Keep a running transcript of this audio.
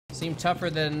Seemed tougher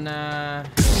than it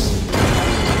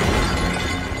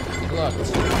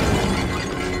looked.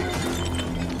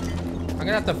 I'm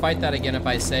gonna have to fight that again if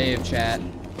I save, chat.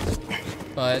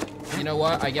 But you know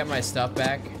what? I get my stuff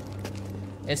back.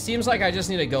 It seems like I just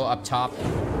need to go up top.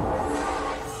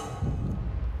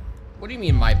 What do you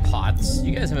mean, my pots?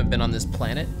 You guys haven't been on this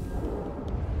planet.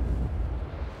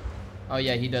 Oh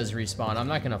yeah, he does respawn. I'm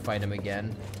not gonna fight him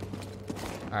again.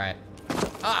 All right.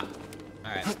 Ah!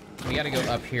 All right. We gotta go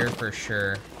up here for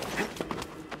sure.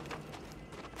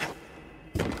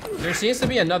 There seems to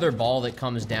be another ball that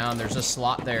comes down. There's a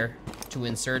slot there to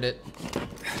insert it.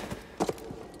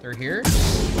 They're here?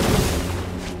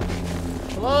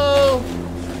 Hello?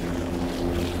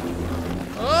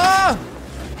 Ah!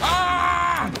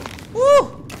 Ah!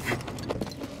 Woo!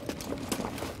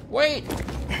 Wait,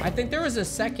 I think there was a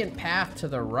second path to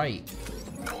the right.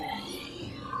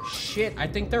 Shit, I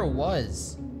think there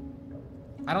was.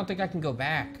 I don't think I can go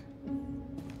back.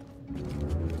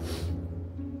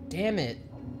 Damn it.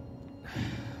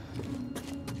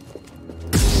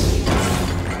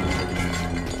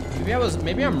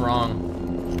 Maybe I'm wrong.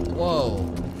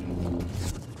 Whoa.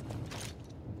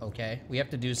 Okay, we have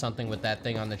to do something with that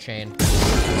thing on the chain.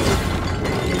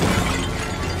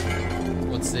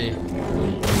 Let's see.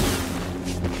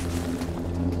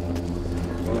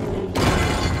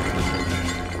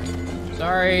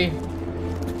 Sorry.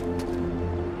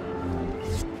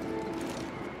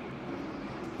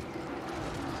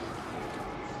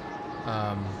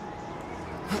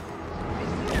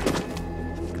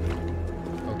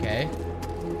 Okay.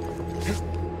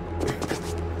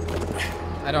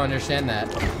 I don't understand that.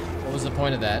 What was the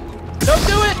point of that? Don't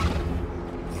do it!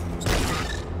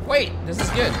 Wait, this is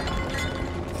good.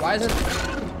 Why isn't...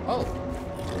 Oh.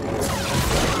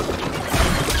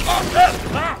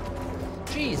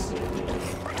 Jeez.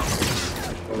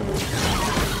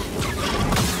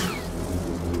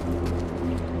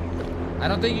 I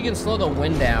don't think you can slow the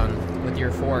wind down with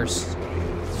your force.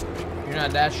 You're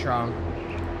not that strong.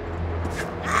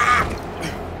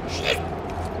 Shit!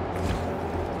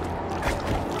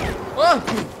 Oh!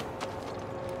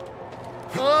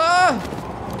 Oh!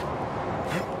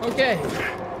 Okay.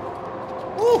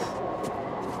 Woo!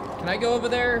 Can I go over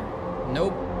there?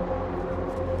 Nope.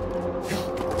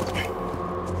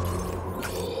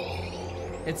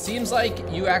 It seems like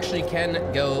you actually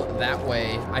can go that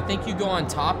way. I think you go on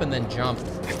top and then jump.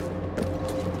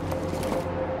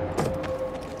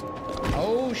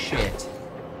 Oh shit.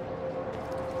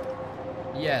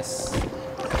 Yes.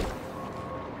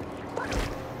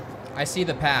 I see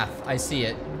the path. I see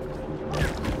it.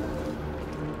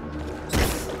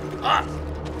 Ah!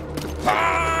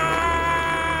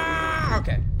 Ah!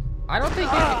 Okay. I don't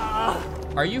think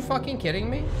it... Are you fucking kidding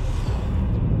me?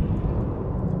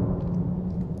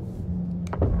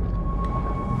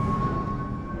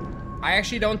 I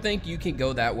actually don't think you can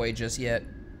go that way just yet.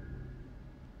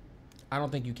 I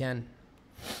don't think you can.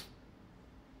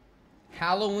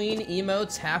 Halloween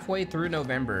emotes halfway through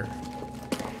November.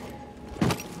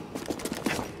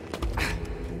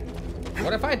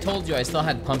 What if I told you I still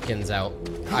had pumpkins out,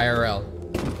 IRL?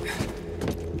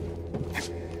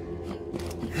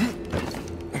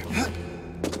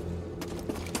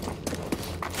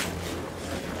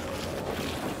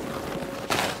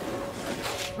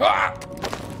 Ah!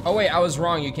 Oh wait, I was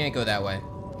wrong, you can't go that way.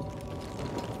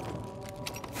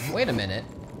 Wait a minute.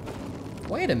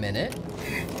 Wait a minute.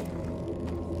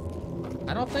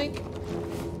 I don't think...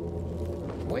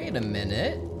 Wait a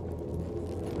minute.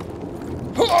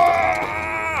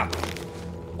 Ah!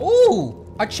 Ooh,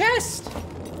 a chest!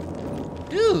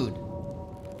 Dude.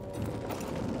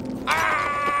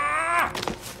 Ah!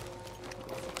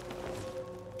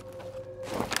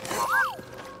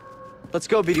 Let's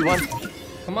go, BD1.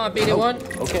 Come on,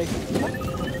 BD1. Oh, okay.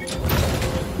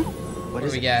 What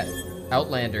do we got?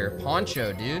 Outlander.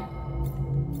 Poncho, dude.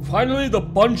 Finally, the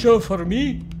poncho for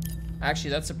me.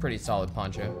 Actually, that's a pretty solid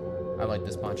poncho. I like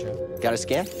this poncho. Got a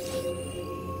scan?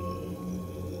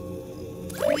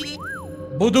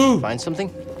 Voodoo. Find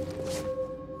something?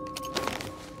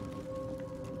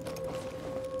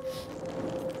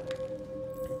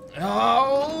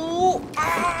 Oh!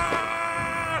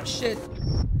 Ah! Shit.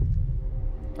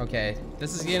 Okay,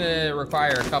 this is gonna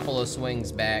require a couple of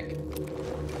swings back.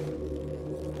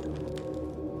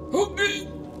 Okay.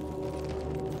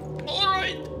 All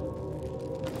right.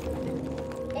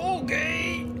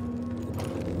 Okay.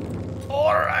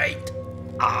 All right.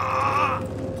 Ah.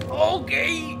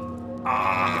 Okay.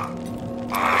 Ah.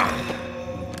 Ah.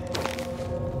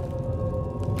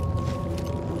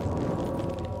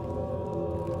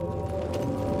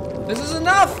 This is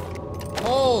enough!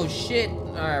 Oh shit.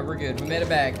 Alright, we're good. We made it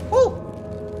back. Woo!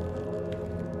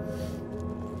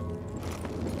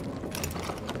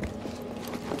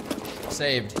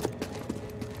 saved.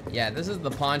 Yeah, this is the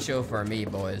poncho for me,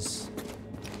 boys.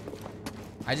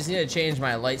 I just need to change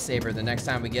my lightsaber the next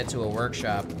time we get to a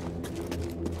workshop.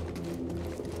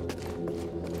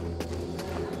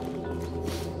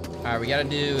 Alright, we gotta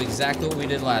do exactly what we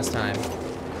did last time.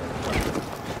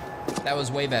 That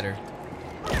was way better.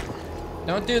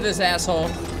 Don't do this,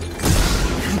 asshole.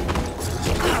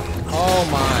 Oh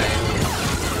my.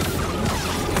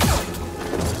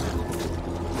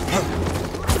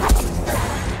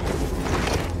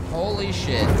 Holy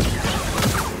shit.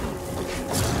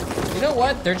 You know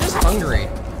what? They're just hungry.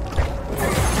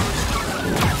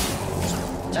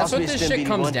 That's what this shit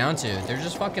comes down to. They're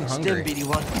just fucking hungry. Stim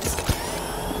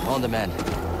BD1. On the mend.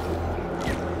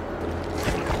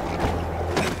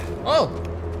 Oh!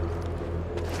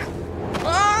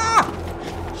 Ah!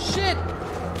 Shit!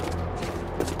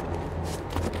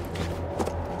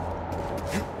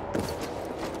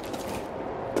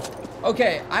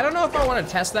 Okay, I don't know if I want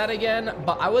to test that again,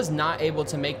 but I was not able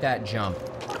to make that jump.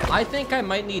 I think I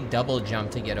might need double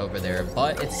jump to get over there,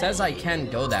 but it says I can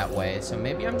go that way, so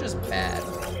maybe I'm just bad.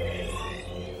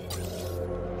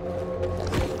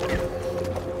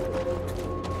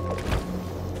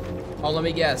 Oh, let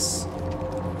me guess.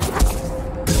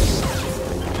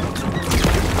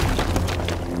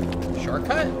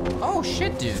 Shortcut? Oh,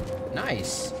 shit, dude.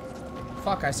 Nice.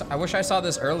 Fuck, I wish I saw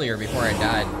this earlier before I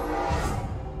died.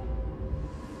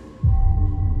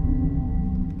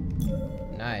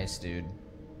 Nice, dude.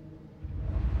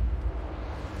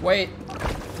 Wait,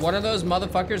 one of those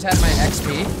motherfuckers had my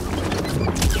XP?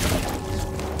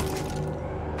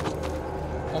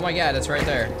 Oh my god, it's right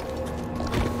there.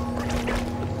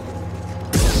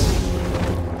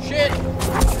 Shit!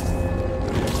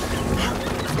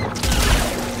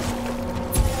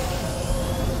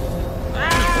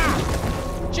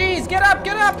 Ah! Jeez, get up,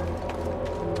 get up!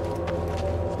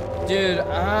 Dude,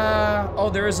 oh,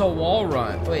 there is a wall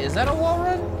run. Wait, is that a wall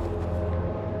run?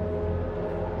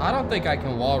 I don't think I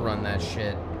can wall run that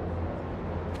shit.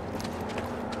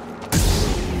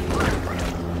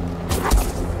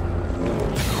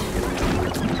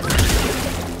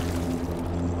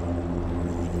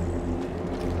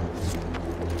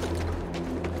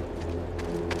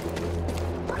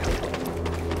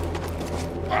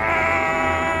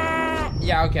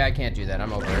 Yeah, okay, I can't do that.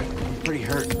 I'm over it. I'm pretty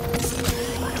hurt.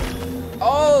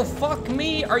 Oh, fuck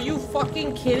me. Are you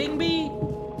fucking kidding me?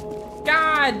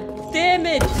 God damn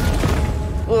it.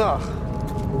 Ugh.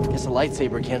 Guess a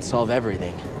lightsaber can't solve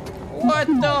everything. What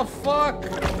the fuck?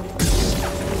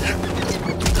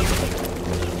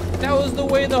 That was the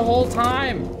way the whole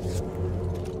time.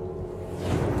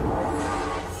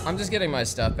 I'm just getting my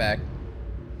stuff back.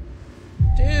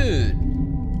 Dude.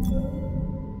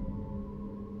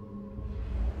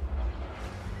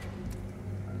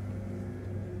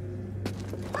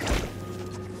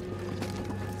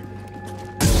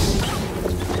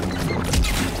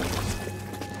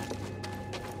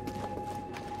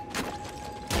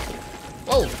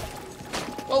 Whoa!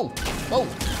 Whoa! Whoa!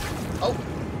 Oh!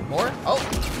 More? Oh!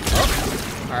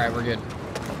 Oh! Alright, we're good.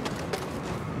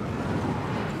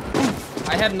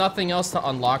 I have nothing else to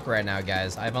unlock right now,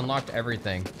 guys. I've unlocked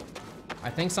everything. I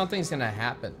think something's gonna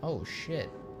happen. Oh, shit.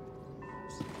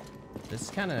 This is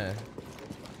kinda...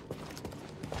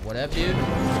 What up, dude?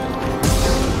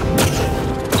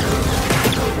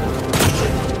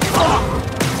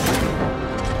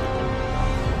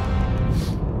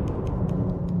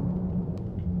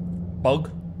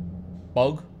 Bug.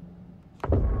 Bug.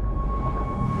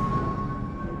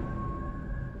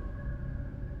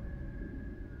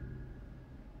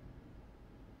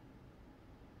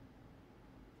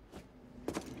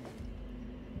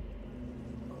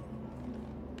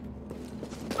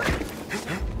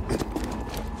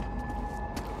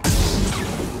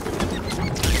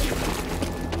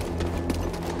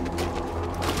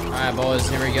 Alright, boys,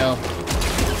 here we go.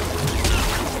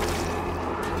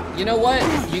 You know what?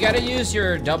 You gotta use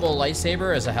your double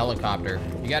lightsaber as a helicopter.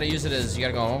 You gotta use it as, you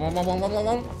gotta go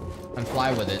and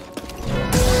fly with it.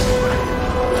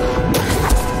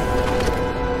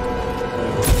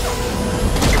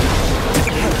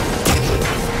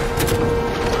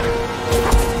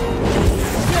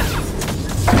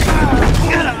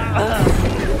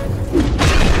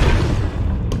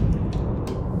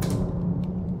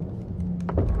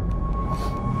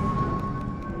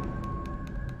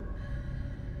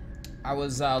 I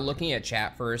was looking at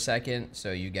chat for a second,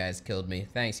 so you guys killed me.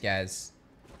 Thanks, guys.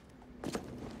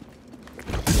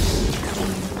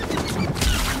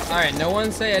 Alright, no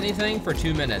one say anything for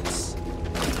 2 minutes.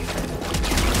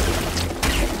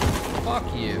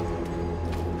 Fuck you.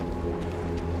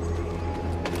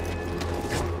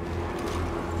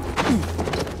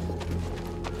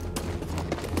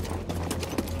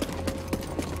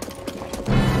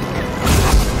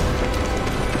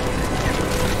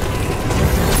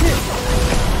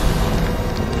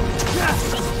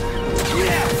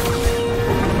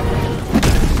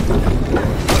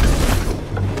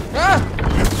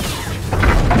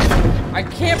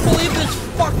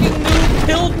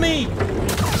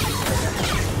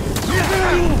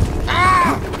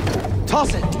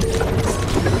 Toss it!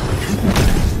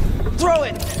 Throw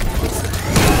it!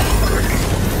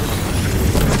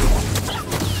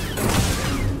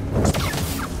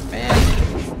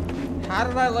 Man, how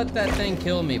did I let that thing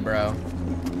kill me, bro?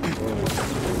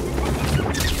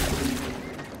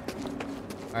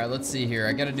 Alright, let's see here.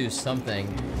 I gotta do something.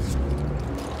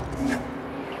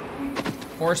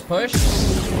 Force push?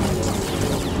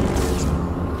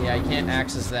 Yeah, I can't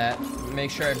access that. Make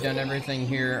sure I've done everything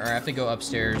here, or I have to go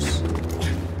upstairs.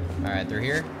 Alright, they're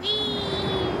here.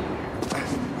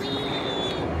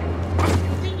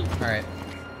 Alright.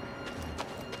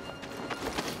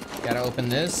 Gotta open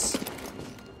this.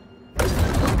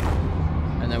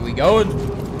 And then we going.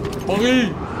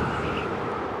 Boogie!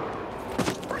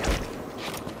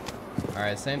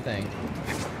 Alright, same thing.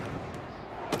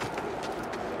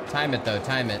 Time it though,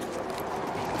 time it.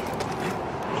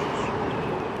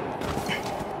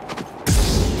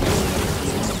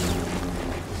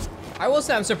 I will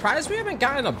say, I'm surprised we haven't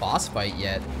gotten a boss fight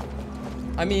yet.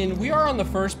 I mean, we are on the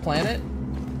first planet.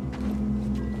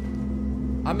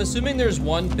 I'm assuming there's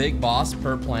one big boss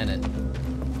per planet.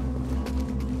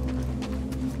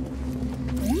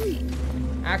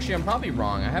 Actually, I'm probably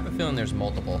wrong. I have a feeling there's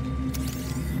multiple.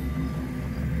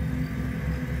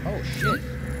 Oh, shit.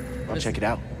 I'll check it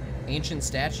out. Ancient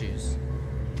statues.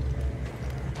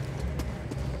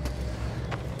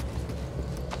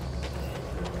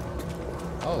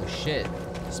 Oh shit.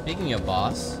 Speaking of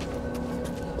boss,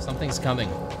 something's coming.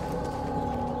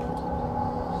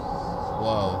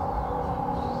 Whoa.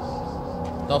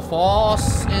 The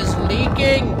force is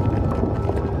leaking!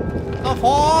 The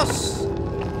force!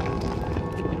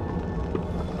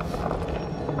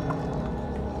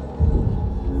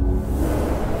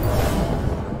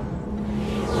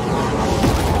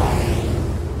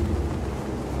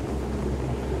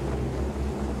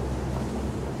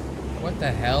 What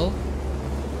the hell?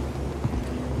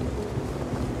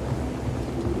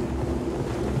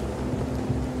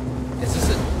 Is this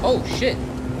a... Oh, shit.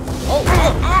 Oh,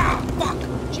 fuck.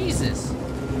 Jesus.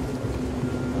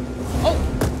 Oh,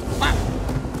 wow.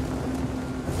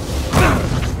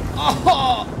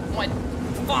 Oh, my...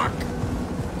 Fuck.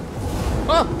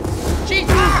 Oh, jeez.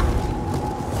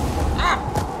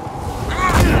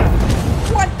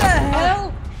 What the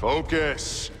hell?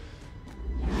 Focus.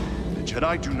 The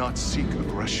Jedi do not seek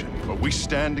aggression, but we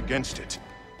stand against it.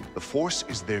 The Force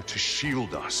is there to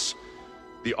shield us.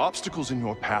 The obstacles in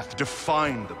your path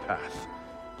define the path.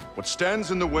 What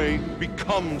stands in the way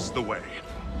becomes the way.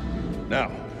 Now,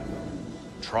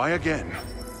 try again.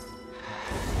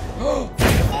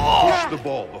 Push the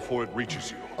ball before it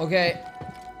reaches you. Okay.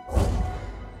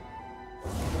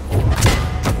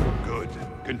 Good.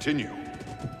 Continue.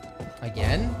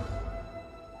 Again?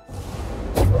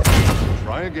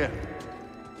 Try again.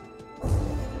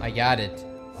 I got it.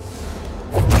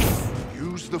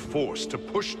 Use the Force to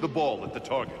push the ball at the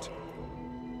target.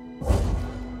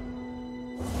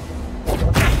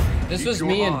 This was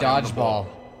me in dodgeball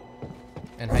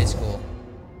in high school.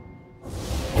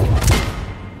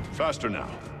 Faster now.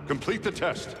 Complete the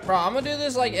test. Bro, I'm gonna do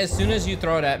this like as soon as you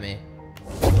throw it at me.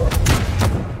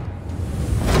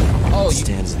 Oh, you...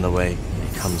 Stands in the way,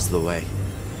 becomes the way.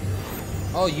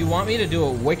 Oh, you want me to do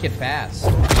it wicked fast?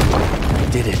 I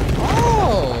did it.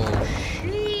 Oh,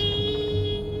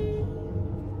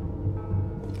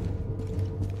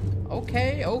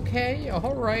 okay, okay,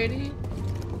 alrighty.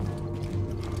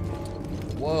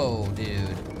 Whoa,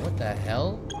 dude. What the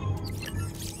hell?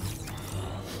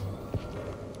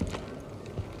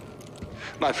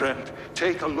 My friend,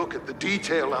 take a look at the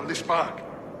detail on this mark.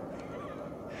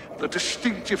 The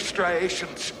distinctive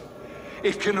striations.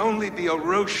 It can only be a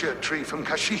Rosia tree from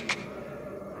Kashyyyk.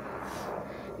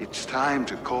 It's time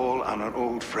to call on an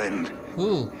old friend.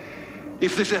 Who?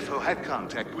 If the Zepho had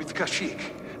contact with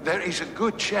Kashyyyk, there is a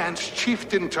good chance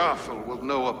Chieftain Tarfel will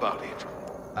know about it.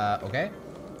 Okay.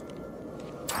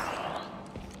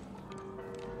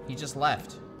 He just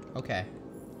left. Okay.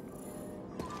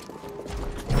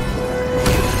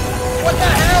 What the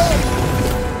hell?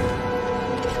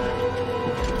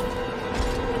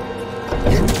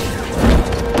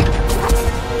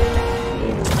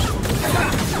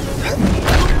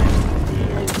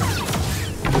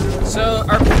 So,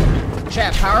 our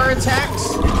chat power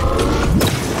attacks?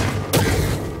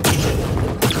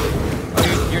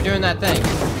 Oh, you're doing that thing.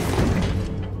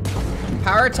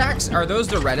 Power attacks? Are those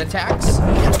the red attacks?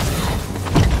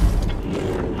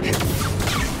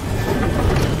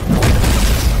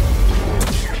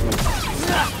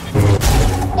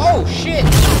 Oh, shit!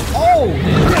 Oh,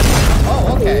 dude.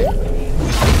 Oh, okay.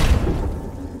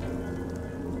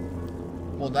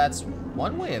 Well, that's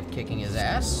one way of kicking his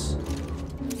ass.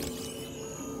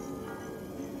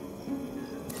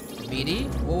 Speedy?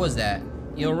 What was that?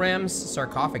 Ilram's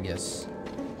sarcophagus.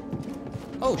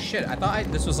 Oh shit, I thought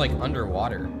this was like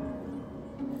underwater.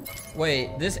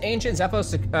 Wait, this ancient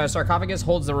Zepho sarcophagus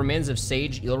holds the remains of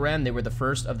Sage Ilram. They were the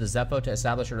first of the Zepho to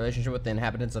establish a relationship with the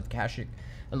inhabitants of Kashyyyk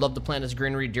and loved the planet's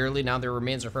greenery dearly. Now their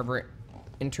remains are forever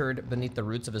interred beneath the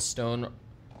roots of a stone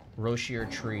Roshir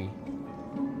tree.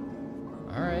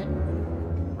 Alright.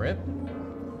 Rip.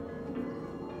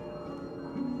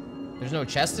 There's no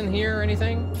chest in here or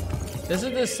anything? This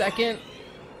is the second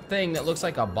thing that looks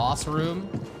like a boss room.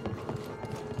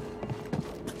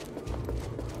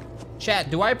 Chat,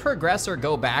 do I progress or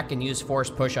go back and use force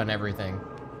push on everything?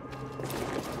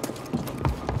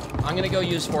 I'm gonna go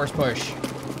use force push.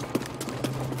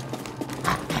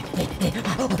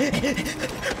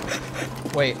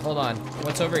 Wait, hold on.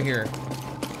 What's over here?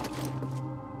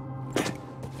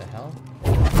 What the hell?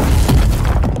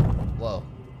 Whoa.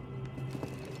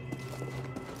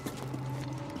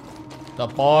 The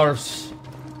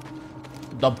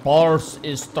force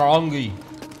is strong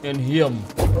in him.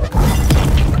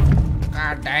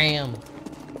 God damn.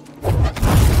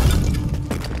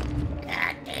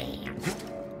 God damn.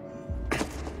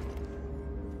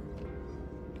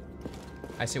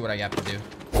 I see what I have to do.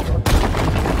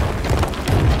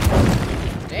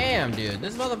 Damn, dude.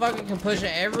 This motherfucker can push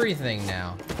everything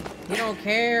now. You don't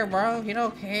care, bro. You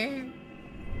don't care.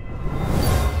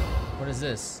 What is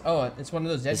this? Oh, it's one of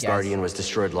those dead guys. This Guardian was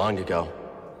destroyed long ago.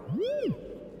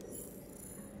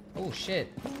 Oh, shit.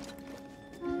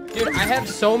 Dude, I have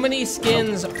so many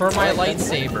skins for my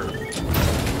lightsaber.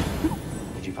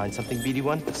 Did you find something,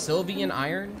 BD1? Sylvian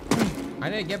iron? I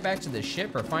need to get back to the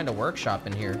ship or find a workshop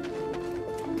in here.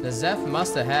 The Zeph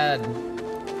must have had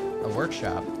a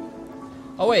workshop.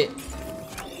 Oh, wait.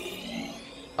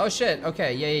 Oh, shit.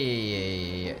 Okay,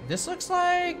 yeah. This looks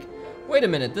like... Wait a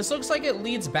minute. This looks like it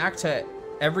leads back to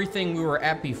everything we were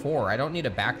at before. I don't need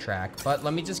to backtrack, but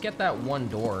let me just get that one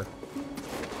door.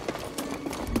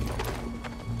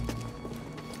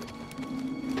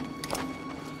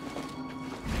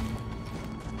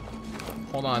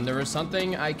 Hold on, there was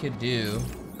something I could do.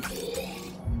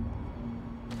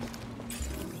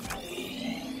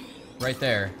 Right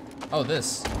there. Oh,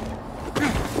 this.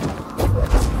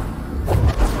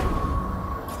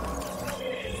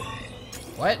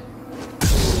 What?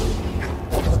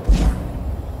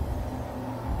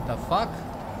 The fuck?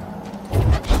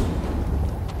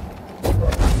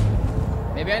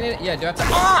 Maybe I need, yeah, do I have to,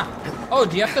 ah! Oh,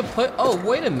 do you have to put, oh,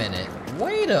 wait a minute.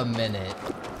 Wait a minute.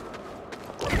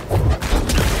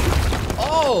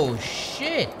 Oh,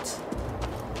 shit.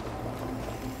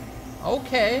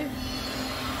 Okay.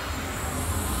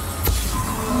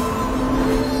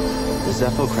 The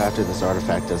Zepho crafted this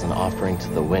artifact as an offering to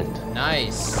the wind.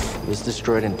 Nice. It was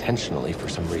destroyed intentionally for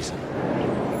some reason.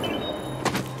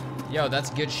 Yo, that's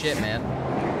good shit, man.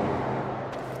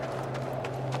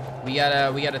 We got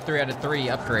a 3 out of 3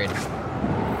 upgrade.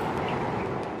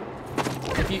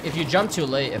 If you jump too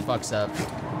late, it fucks up.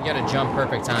 You gotta jump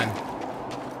perfect time.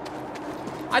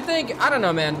 I don't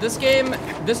know, man. This game,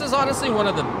 this is honestly one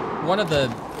of the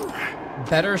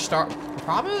better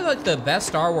probably like the best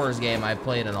Star Wars game I've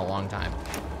played in a long time.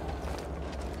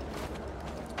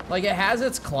 Like, it has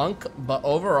its clunk, but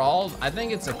overall, I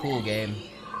think it's a cool game.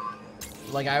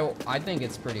 Like, I think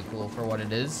it's pretty cool for what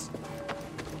it is.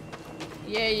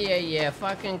 Yeah,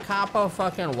 fucking capo,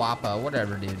 fucking wappa,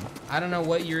 whatever, dude. I don't know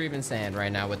what you're even saying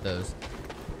right now with those.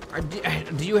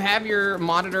 Do you have your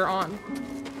monitor on?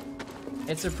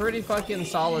 It's a pretty fucking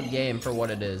solid game for what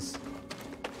it is.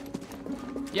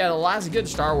 Yeah, the last good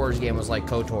Star Wars game was like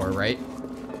KOTOR, right?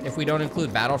 If we don't include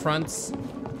Battlefronts.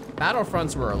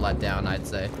 Battlefronts were a letdown, I'd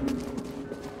say.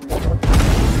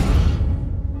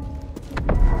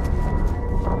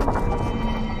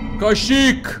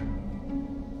 Kashyyyk!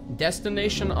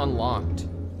 Destination unlocked.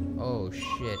 Oh,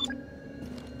 shit.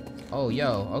 Oh,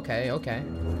 yo, okay.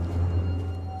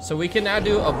 So we can now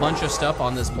do a bunch of stuff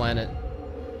on this planet.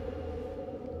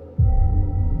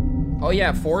 Oh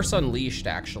yeah, Force Unleashed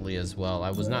actually as well.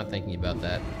 I was not thinking about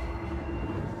that.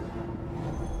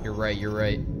 You're right.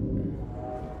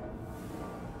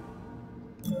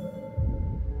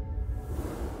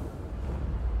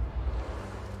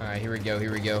 Alright, here we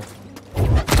go.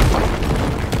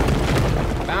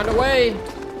 Found a way!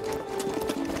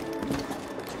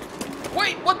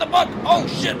 Wait, what the fuck? Oh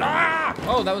shit! Ah!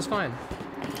 Oh, that was fine.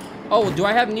 Oh, do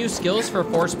I have new skills for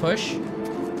Force Push?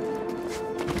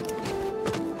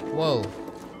 Whoa.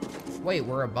 Wait,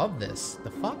 we're above this. The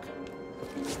fuck?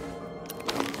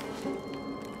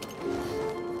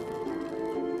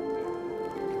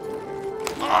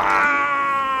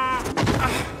 Ah!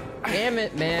 Damn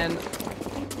it, man.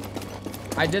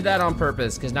 I did that on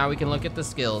purpose, because now we can look at the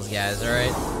skills, guys,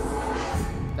 alright?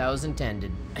 That was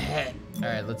intended.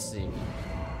 Alright, let's see.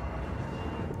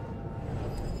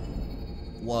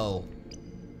 Whoa.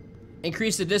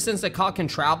 Increase the distance that Kyle can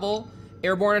travel.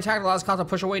 Airborne attack allows Kyle to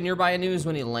push away nearby enemies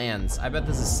when he lands. I bet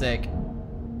this is sick.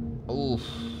 Oof.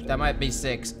 That might be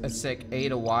sick. Sick. A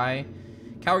to Y.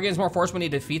 Kyle gains more force when he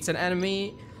defeats an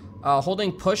enemy.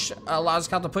 Holding push allows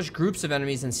Kyle to push groups of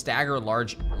enemies and stagger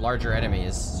larger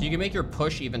enemies. So you can make your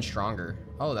push even stronger.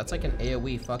 Oh, that's like an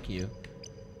AoE. Fuck you.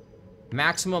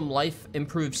 Maximum life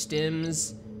improved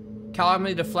stims. Kyle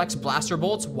ability deflects blaster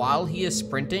bolts while he is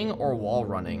sprinting or wall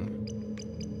running.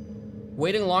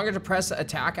 Waiting longer to press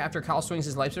attack after Kyle swings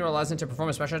his lightsaber allows him to perform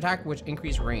a special attack which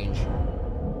increase range.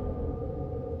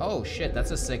 Oh shit,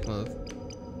 that's a sick move.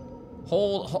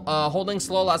 Holding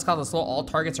slow allows Kyle to slow all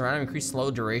targets around him, increase slow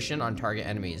duration on target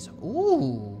enemies.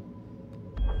 Ooh.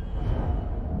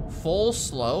 Full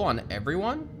slow on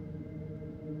everyone?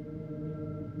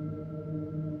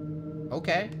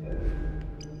 Okay.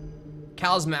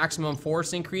 Cal's maximum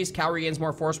force increase. Cal regains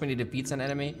more force when he defeats an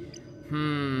enemy.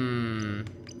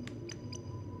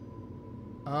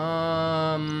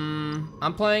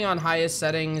 I'm playing on highest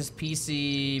settings,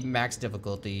 PC, max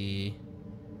difficulty.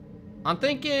 I'm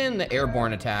thinking the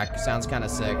airborne attack sounds kind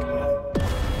of sick.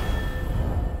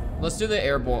 Let's do the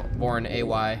airborne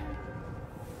AY.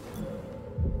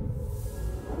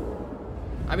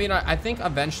 I mean, I think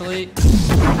eventually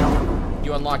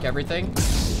you unlock everything.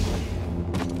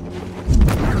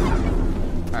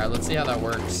 All right, let's see how that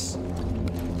works.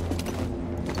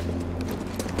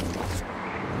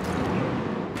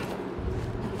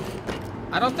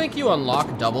 I don't think you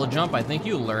unlock double jump. I think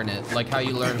you learn it, like how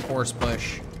you learn force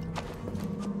push.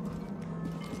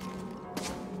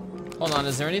 Hold on,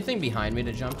 is there anything behind me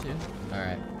to jump to? All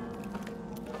right.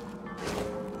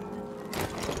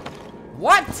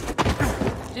 What?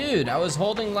 Dude, I was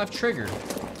holding left trigger.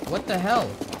 What the hell?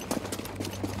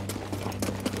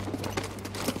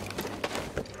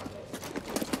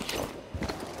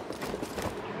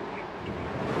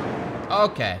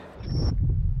 Okay.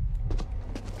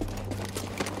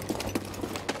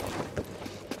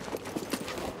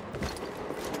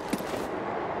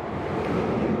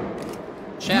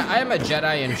 Chat, I am a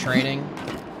Jedi in training.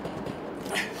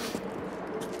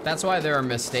 That's why there are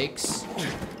mistakes.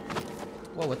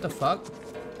 Whoa, what the fuck?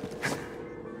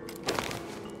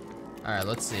 All right,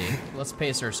 let's see. Let's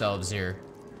pace ourselves here.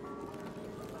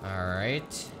 All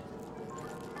right.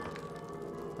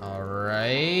 All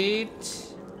right.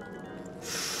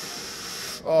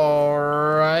 All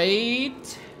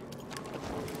right.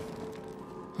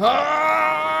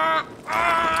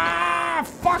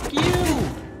 Fuck you.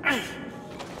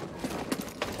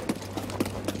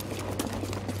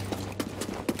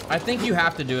 I think you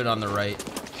have to do it on the right.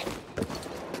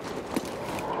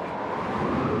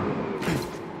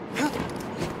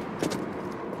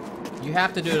 You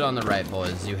have to do it on the right,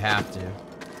 boys. You have to.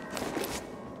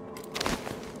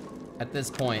 At this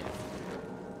point.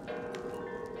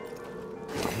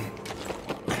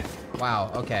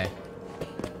 Wow, okay.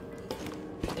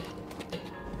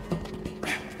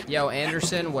 Yo,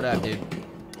 Anderson, what up, dude?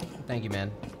 Thank you,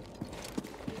 man.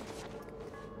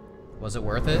 Was it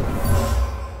worth it?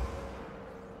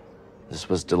 This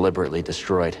was deliberately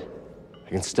destroyed. I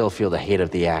can still feel the hate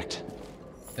of the act.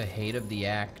 The hate of the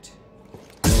act.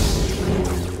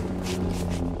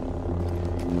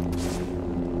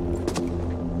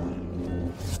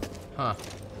 Huh.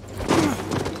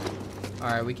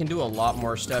 Alright, we can do a lot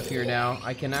more stuff here now.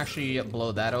 I can actually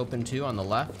blow that open too on the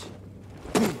left.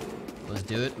 Let's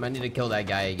do it. Might need to kill that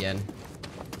guy again.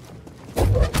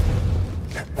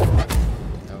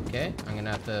 Okay, I'm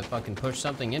gonna have to fucking push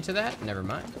something into that. Never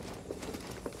mind.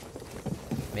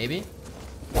 Maybe.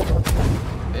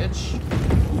 Bitch.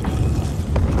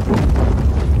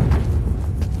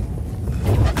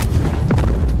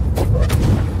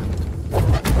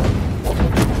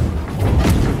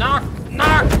 Knock!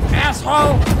 Knock!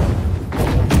 Asshole!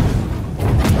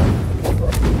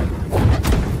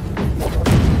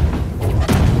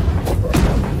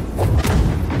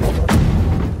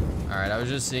 Alright, I was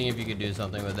just seeing if you could do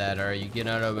something with that. Alright, you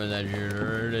cannot open that.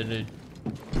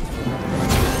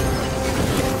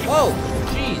 Whoa!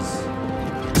 Jeez.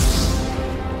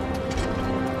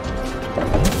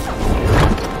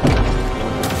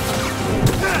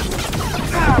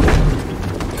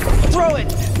 Throw it!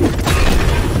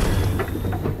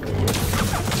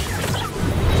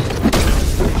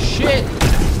 Shit!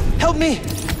 Help me!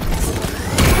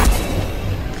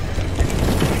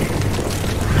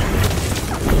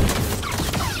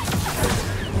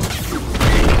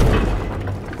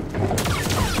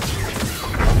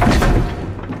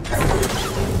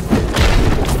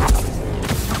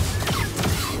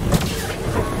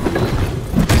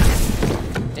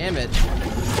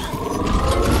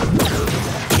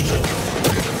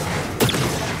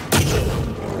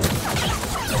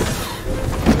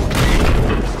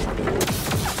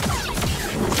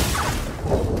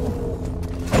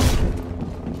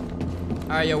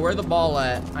 Alright, yo, where the ball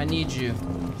at? I need you.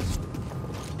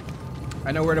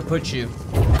 I know where to put you.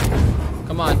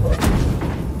 Come on.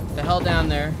 The hell down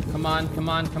there. Come on, come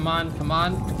on, come on, come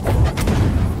on.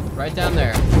 Right down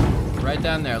there. Right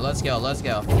down there. Let's go, let's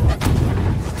go.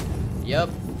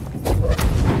 Yep.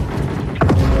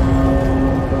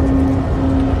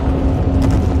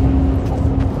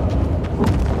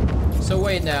 So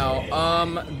wait now,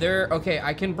 okay,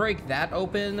 I can break that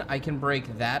open, I can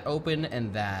break that open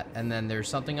and that, and then there's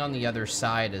something on the other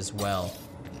side as well.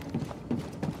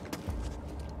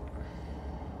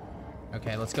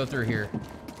 Okay, let's go through here.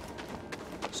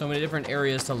 So many different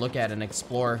areas to look at and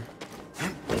explore.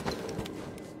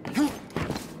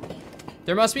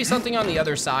 There must be something on the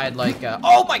other side, like,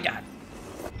 oh my god!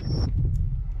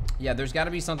 Yeah, there's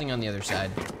gotta be something on the other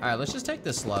side. Alright, let's just take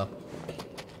this slow.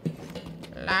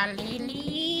 La li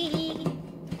li.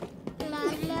 La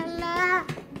la la.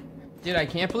 Dude, I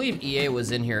can't believe EA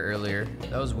was in here earlier.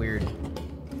 That was weird.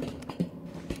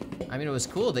 I mean, it was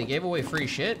cool. They gave away free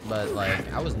shit, but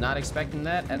like, I was not expecting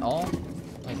that at all.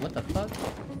 Like, what the fuck?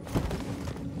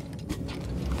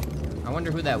 I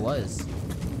wonder who that was.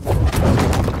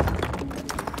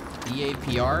 EA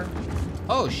PR?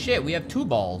 Oh shit, we have 2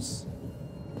 balls.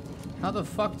 How the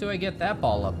fuck do I get that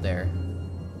ball up there?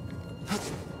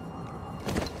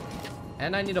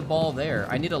 And I need a ball there.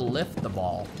 I need to lift the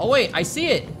ball. Oh wait, I see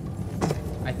it!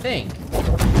 I think.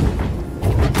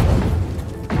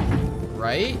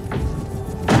 Right?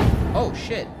 Oh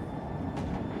shit.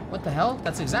 What the hell?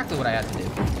 That's exactly what I had to do.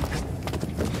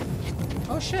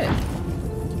 Oh shit.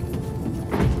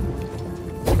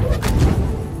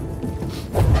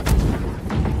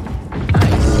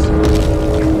 Nice.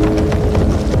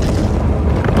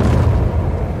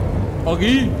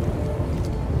 Buggy!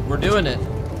 We're doing it.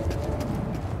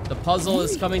 The puzzle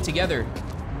is coming together.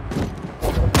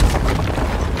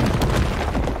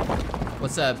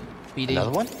 What's up, BD?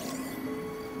 Another one?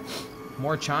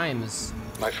 More chimes.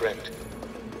 My friend,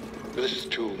 this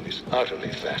tomb is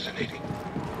utterly fascinating.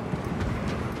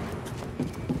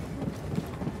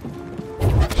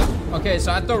 Okay,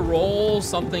 so I have to roll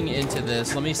something into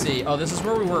this. Let me see. Oh, this is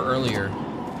where we were earlier.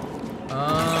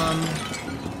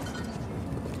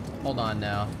 Hold on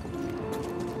now.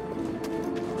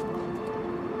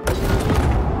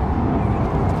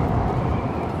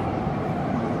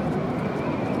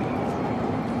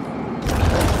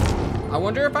 I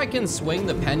wonder if I can swing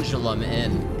the pendulum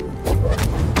in.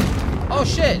 Oh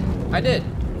shit, I did.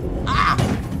 Ah!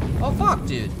 Oh fuck,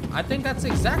 dude. I think that's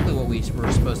exactly what we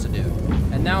were supposed to do.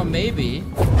 And now maybe...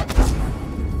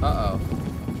 Uh-oh.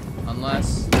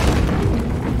 Unless...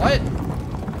 What?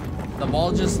 The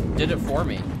ball just did it for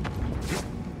me.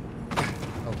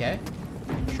 Okay.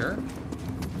 Sure.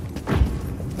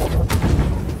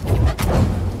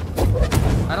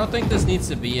 I don't think this needs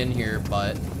to be in here,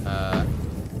 but,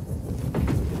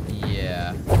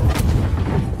 yeah.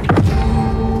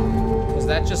 Because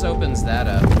that just opens that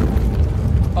up.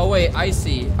 Oh wait, I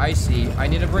see, I see. I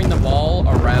need to bring the ball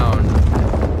around.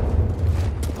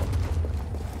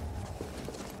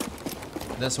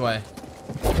 This way.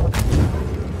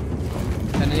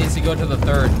 And it needs to go to the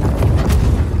 3rd.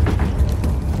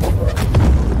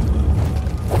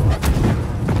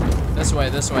 This way,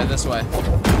 this way, this way.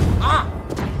 Ah!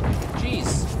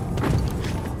 Jeez.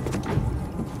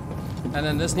 And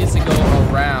then this needs to go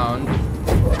around.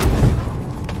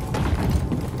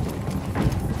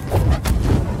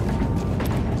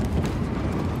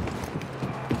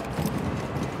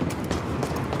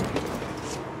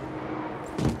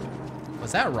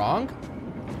 Was that wrong?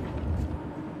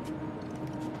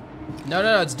 No,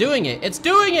 no, no, it's doing it. It's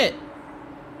doing it!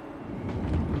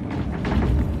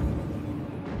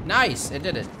 Nice, it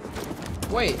did it.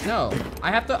 Wait, no.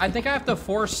 I think I have to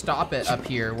force stop it up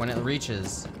here when it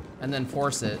reaches. And then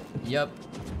force it. Yep.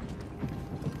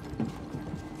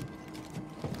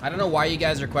 I don't know why you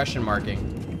guys are question marking.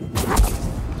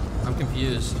 I'm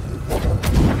confused.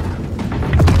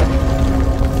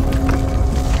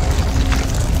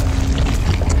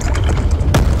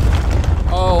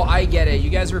 Oh, I get it.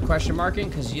 You guys were question marking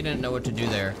because you didn't know what to do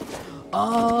there.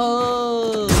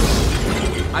 Oh.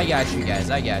 I got you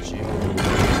guys. I got you.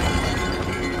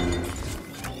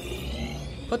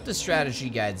 Put the strategy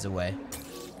guides away.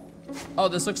 Oh,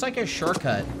 this looks like a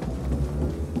shortcut.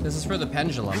 This is for the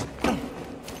pendulum.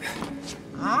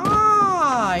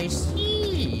 Ah, I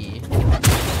see.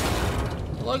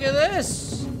 Look at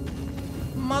this.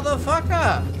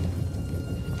 Motherfucker.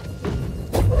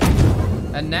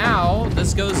 And now,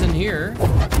 this goes in here.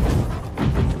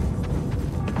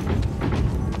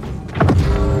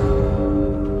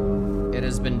 It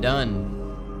has been done.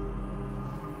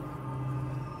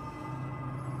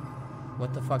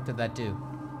 What the fuck did that do?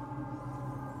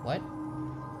 What?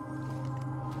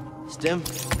 Stim?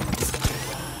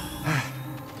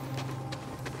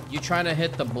 You trying to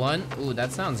hit the blunt? Ooh,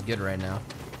 that sounds good right now.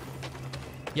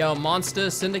 Yo,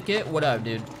 Monster Syndicate, what up,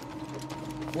 dude?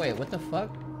 Wait, what the fuck?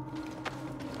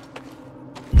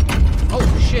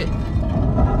 Oh, shit.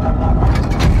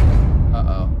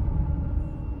 Uh-oh.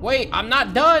 Wait, I'm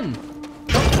not done!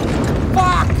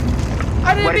 Fuck!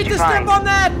 I didn't mean to step on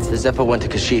that! The Zeppo went to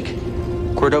Kashyyyk.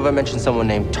 Cordova mentioned someone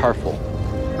named Tarful.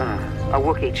 A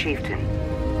Wookiee chieftain.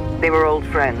 They were old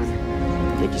friends.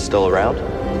 Think he's still around?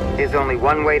 There's only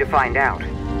one way to find out.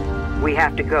 We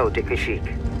have to go to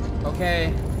Kashyyyk.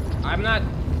 Okay, I'm not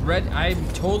ready. I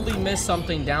totally missed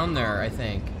something down there, I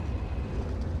think.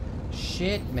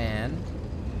 Shit, man.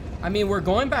 I mean, we're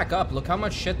going back up. Look how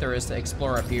much shit there is to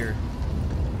explore up here.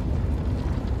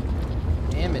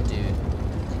 Damn it, dude.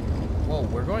 Whoa,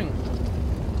 we're going...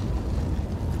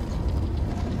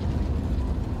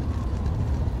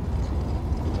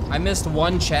 I missed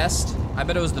one chest. I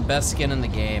bet it was the best skin in the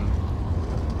game.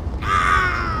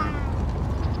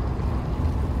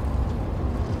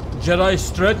 Jedi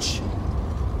stretch.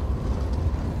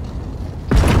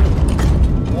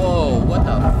 Whoa, what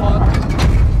the fuck?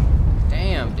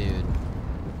 Damn, dude.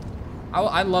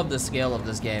 I love the scale of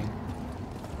this game.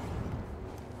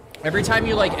 Every time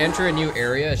you like enter a new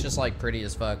area, it's just like pretty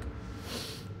as fuck.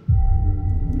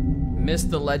 Missed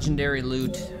the legendary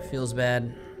loot. Feels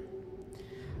bad.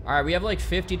 All right, we have like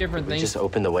 50 different things. Just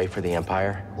opened the way for the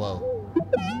Empire. Whoa.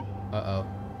 Uh-oh.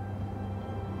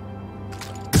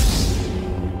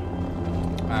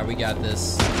 All right, we got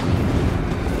this.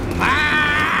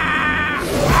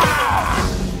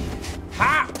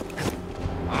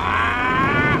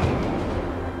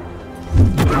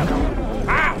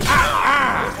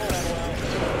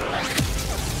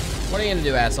 What are you gonna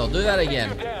do, asshole? Do that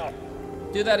again.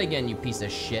 Do that again, you piece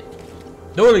of shit.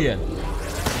 Do it again.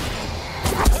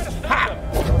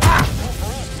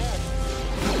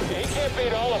 He can't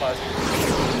beat all of us.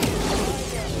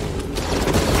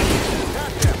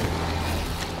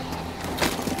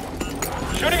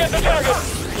 Shooting at the target!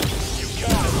 You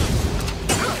got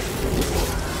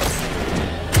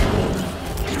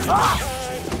it.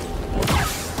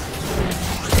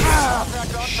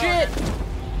 Shit!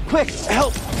 Quick,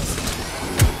 help!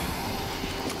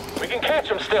 We can catch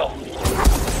him still.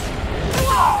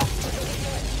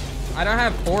 I don't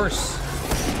have force.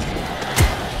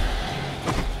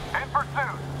 In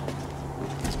pursuit.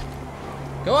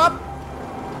 Go up!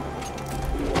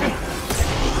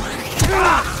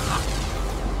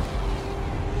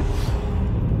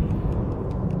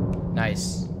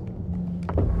 Nice.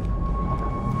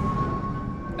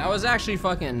 That was actually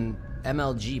fucking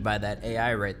MLG by that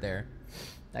AI right there.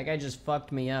 That guy just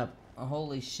fucked me up. Oh,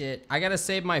 holy shit. I gotta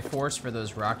save my force for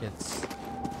those rockets.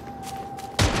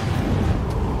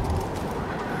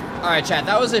 Alright, chat,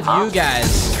 that was if you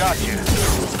guys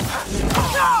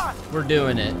were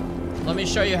doing it. Let me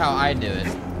show you how I do it.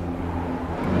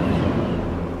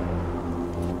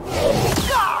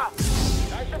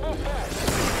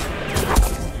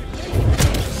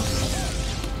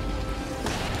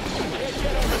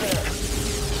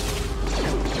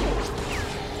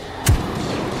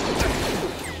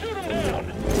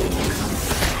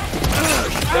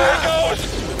 There he goes!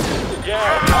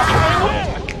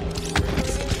 Yeah,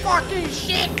 Fucking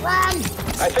shit, run!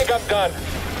 I think I'm done.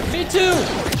 Me too!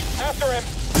 After him.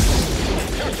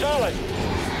 Too solid.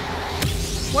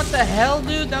 What the hell,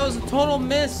 dude? That was a total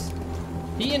miss.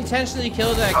 He intentionally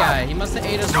killed that guy. He must have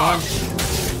ate his lunch.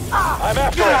 I'm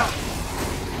after him.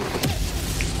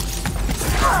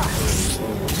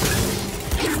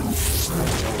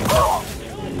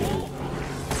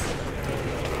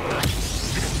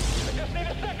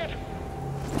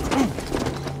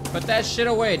 Put that shit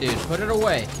away, dude. Put it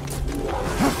away.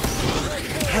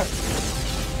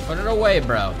 Put it away,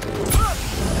 bro.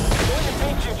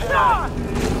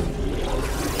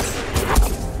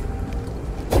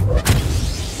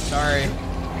 Sorry.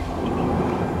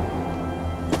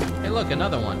 Hey, look,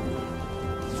 another one.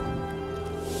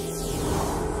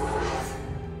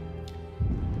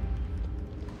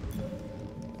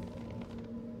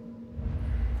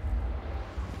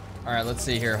 All right, let's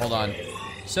see here. Hold on.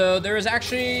 So there is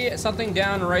actually something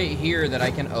down right here that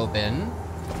I can open.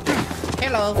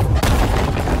 Hello.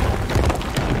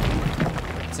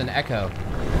 It's an echo.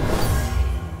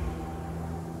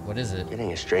 What is it?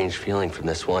 Getting a strange feeling from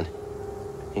this one.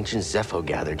 Ancient Zepho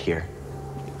gathered here.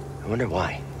 I wonder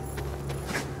why.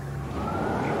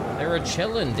 They were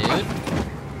chilling, dude.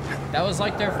 That was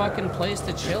like their fucking place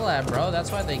to chill at, bro.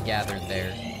 That's why they gathered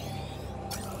there.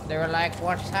 They were like,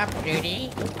 what's up,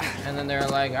 duty? And then they were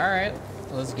like, all right,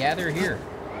 Let's gather here.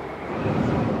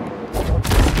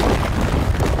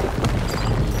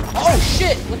 Oh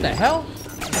shit! What the hell?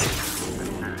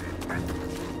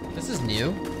 This is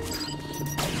new.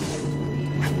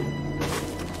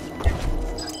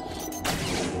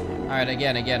 Alright,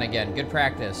 again. Good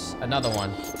practice. Another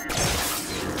one.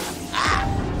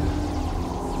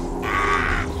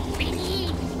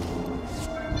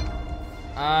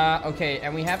 Okay,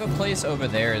 and we have a place over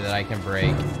there that I can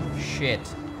break. Shit.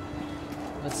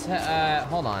 Let's,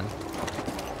 hold on.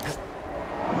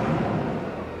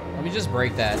 Let me just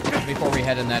break that before we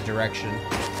head in that direction.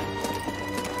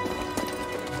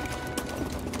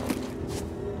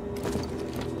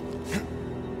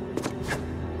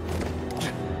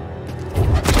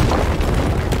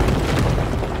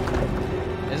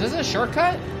 Is this a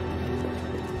shortcut?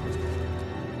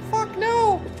 Fuck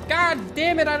no! God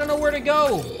damn it, I don't know where to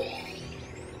go.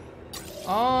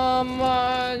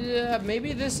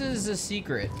 Maybe this is a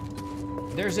secret.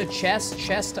 There's a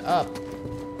chest up.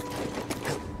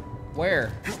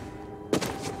 Where?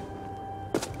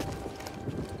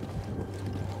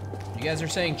 You guys are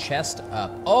saying chest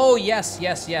up. Oh, yes,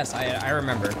 I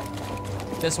remember.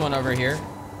 This one over here.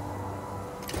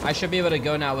 I should be able to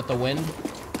go now with the wind.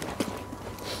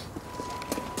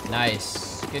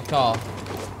 Nice, good call.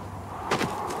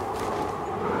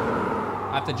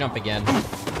 I have to jump again.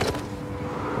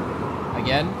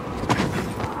 Again?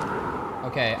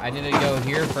 Okay, I need to go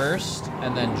here first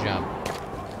and then jump.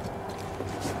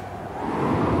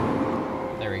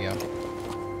 There we go.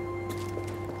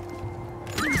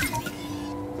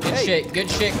 Good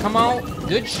shit, come on.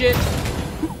 Good shit.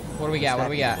 What do we got?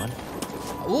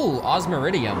 Ooh,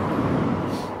 Osmiridium.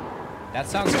 That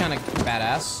sounds kind of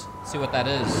badass. Let's see what that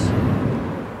is.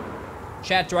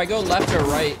 Chat, do I go left or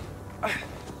right?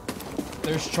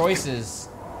 There's choices.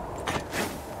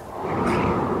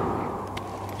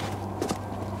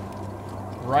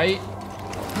 Right?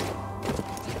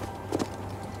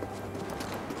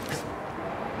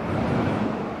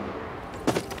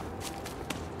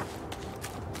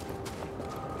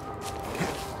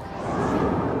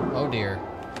 Oh dear.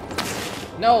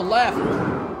 No, left.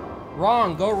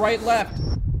 Wrong, go right, left.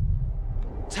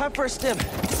 Time for a stim.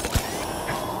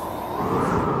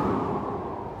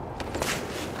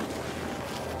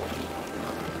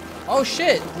 Oh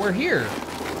shit, we're here.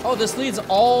 Oh, this leads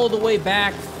all the way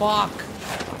back. Fuck.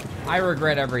 I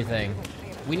regret everything.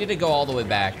 We need to go all the way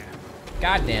back.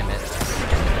 God damn it.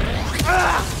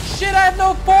 Ah! Shit, I have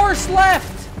no force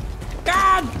left!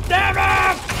 God damn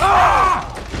it! Ah!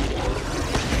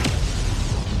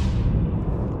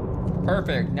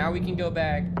 Perfect, now we can go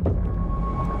back.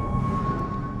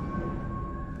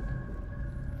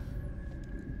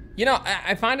 You know,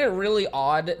 I find it really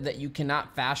odd that you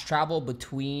cannot fast travel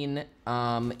between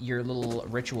your little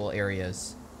ritual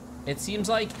areas. It seems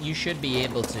like you should be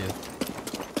able to.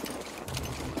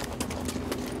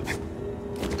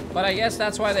 But I guess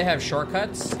that's why they have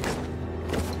shortcuts.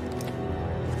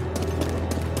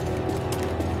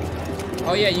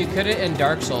 Oh yeah, you couldn't in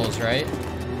Dark Souls, right?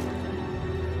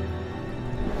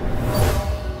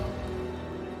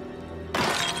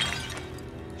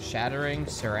 Shattering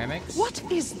ceramics? What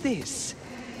is this?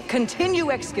 Continue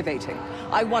excavating.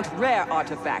 I want rare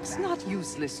artifacts, not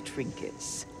useless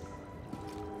trinkets.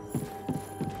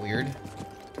 Weird.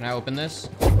 Can I open this?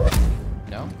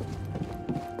 No?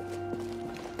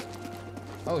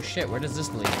 Oh shit, where does this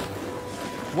lead?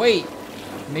 Wait,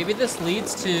 maybe this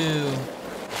leads to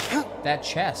that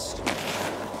chest.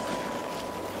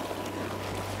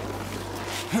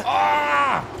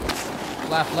 Ah!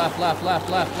 Left.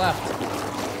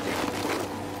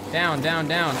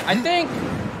 Down. I think.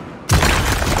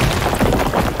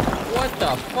 What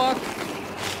the fuck?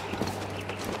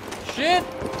 Shit!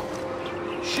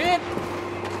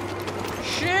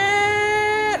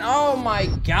 Oh my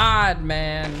god,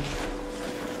 man.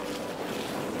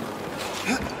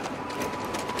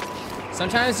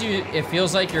 Sometimes it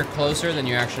feels like you're closer than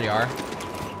you actually are.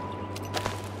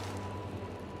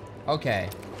 Okay,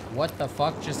 what the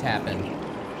fuck just happened?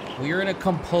 We are in a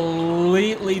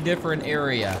completely different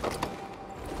area.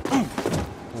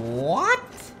 What?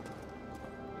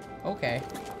 Okay.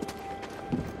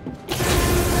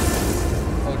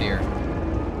 Oh dear.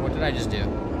 What did I just do?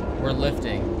 We're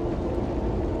lifting.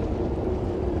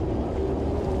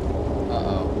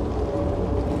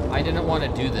 Uh-oh. I didn't want to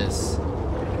do this.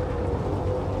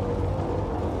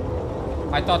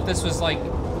 I thought this was like...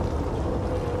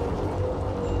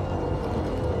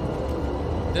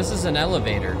 This is an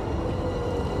elevator.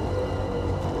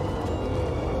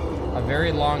 A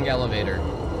very long elevator.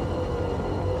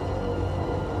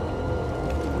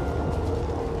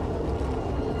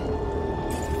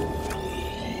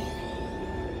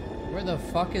 Where the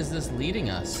fuck is this leading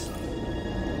us?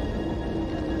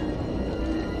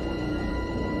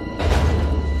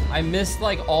 I missed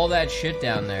like all that shit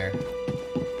down there.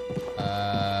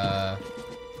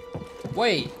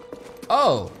 Wait.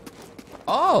 Oh.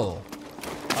 Oh.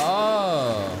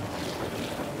 Oh.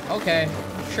 Okay.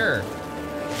 Sure.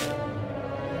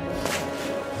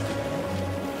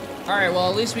 All right, well,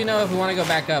 at least we know if we want to go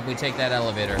back up, we take that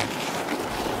elevator.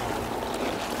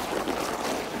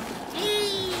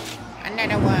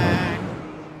 Another one.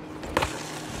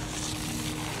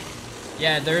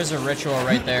 Yeah, there is a ritual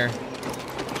right there.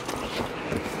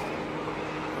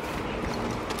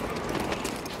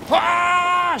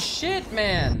 Ah, shit,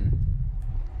 man.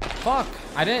 Fuck,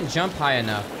 I didn't jump high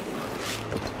enough.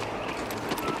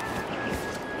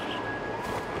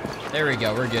 There we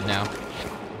go, we're good now.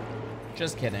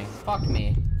 Just kidding, fuck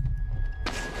me.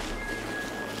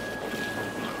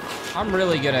 I'm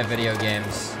really good at video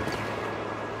games.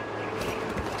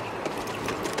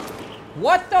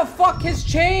 What the fuck has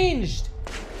changed?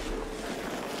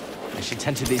 I should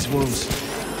tend to these wounds.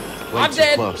 Way I'm too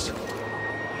dead. Close.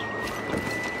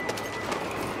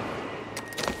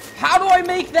 How do I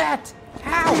make that?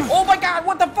 How? Oh my god,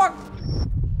 what the fuck?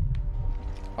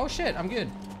 Oh shit, I'm good.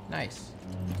 Nice.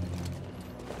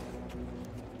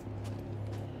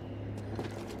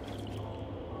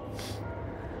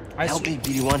 Help me,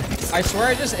 BD1. I swear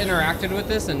I just interacted with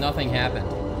this and nothing happened.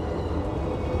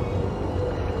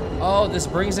 Oh, this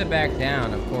brings it back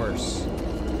down, of course.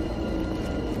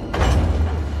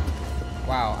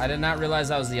 Wow, I did not realize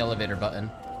that was the elevator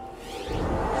button.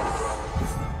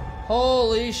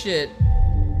 Holy shit.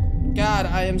 God,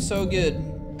 I am so good.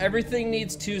 Everything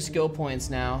needs 2 skill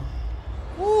points now.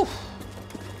 Woo.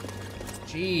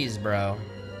 Jeez, bro.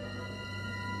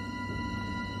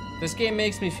 This game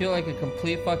makes me feel like a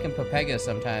complete fucking Pepega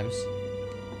sometimes.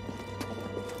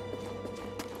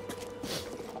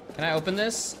 Can I open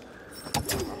this?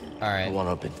 Alright. It won't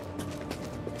open.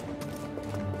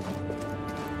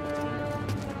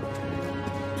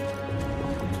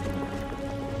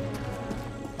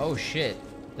 Oh shit.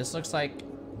 This looks like...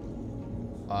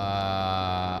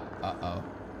 uh-oh.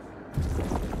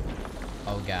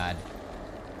 Oh god.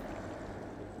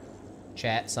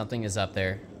 Chat, something is up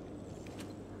there.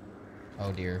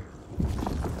 Oh dear.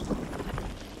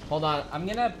 Hold on, I'm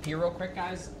gonna pee real quick,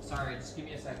 guys. Sorry, just give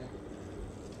me a second.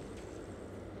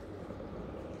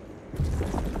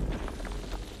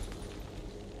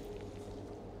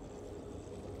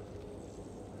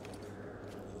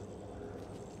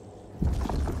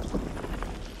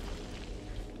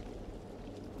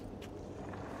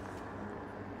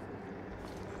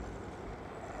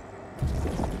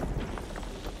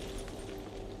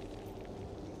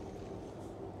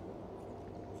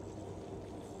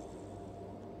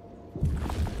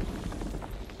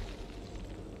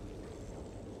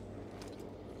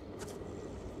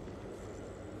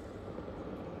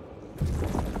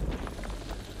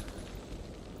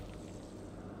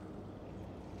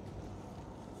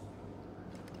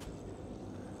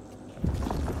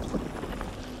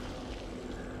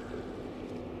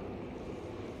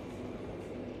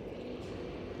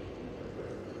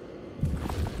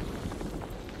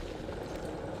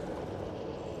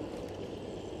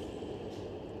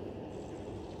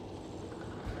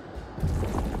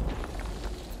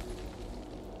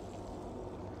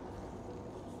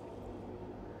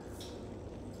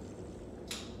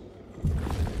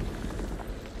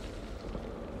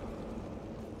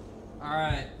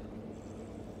 Alright.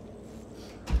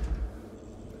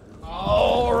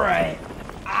 Alright.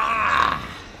 Ah!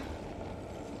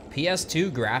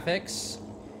 PS2 graphics?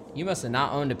 You must have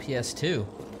not owned a PS2.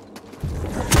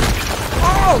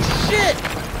 Oh, shit!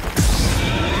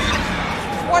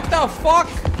 What the fuck?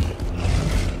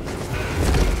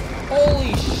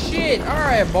 Holy shit.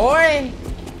 Alright, boy.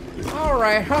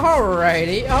 Alright,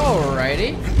 alrighty,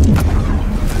 alrighty.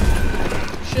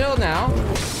 Chill now.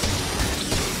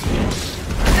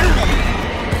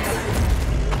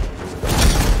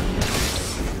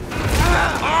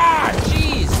 Ah,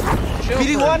 jeez.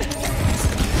 BD1?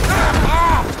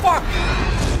 Ah, fuck.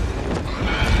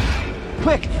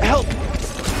 Quick, help!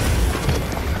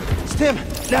 Stim,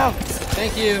 now!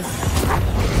 Thank you.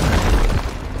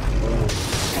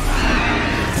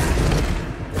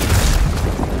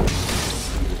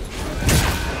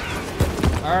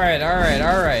 Alright, alright,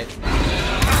 alright.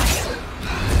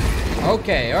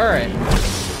 Okay, alright.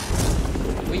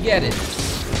 We get it.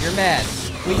 You're mad.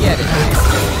 We get it.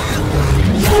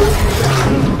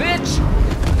 Bitch!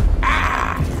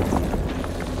 Ah!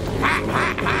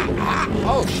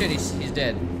 Oh shit, he's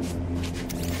dead.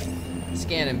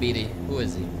 Scan him, BD. Who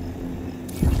is he?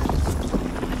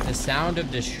 The sound of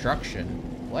destruction.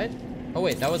 What? Oh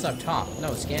wait, that was up top.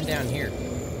 No, scan down here.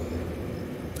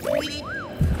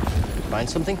 Find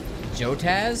something?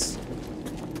 Jotaz?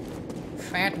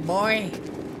 Fat boy.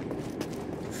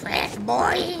 Fat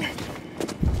boy.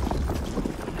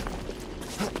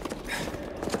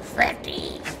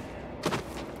 Fatty.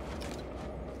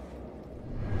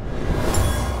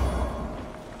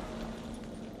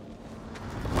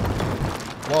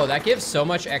 Whoa, that gives so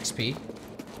much XP.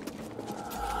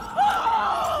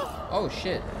 Oh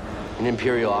shit. An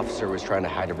Imperial officer was trying to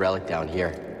hide a relic down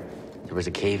here. There was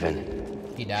a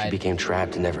cave-in. He died. She became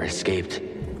trapped and never escaped.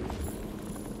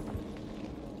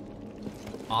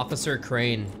 Officer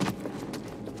Crane.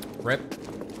 Rip.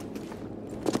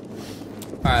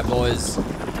 Alright, boys.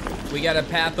 We got a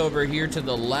path over here to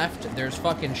the left. There's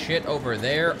fucking shit over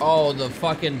there. Oh, the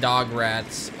fucking dog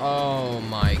rats. Oh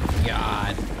my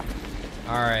god.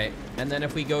 Alright. And then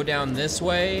if we go down this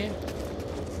way...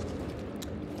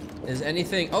 Is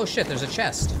anything... Oh shit, there's a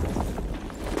chest.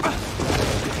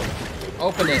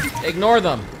 Open it. Ignore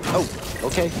them. Oh,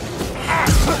 okay.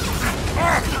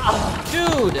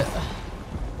 Dude!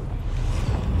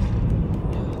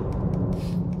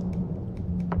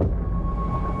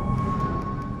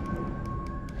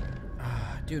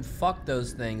 Dude, fuck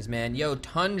those things, man. Yo,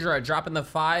 Tundra dropping the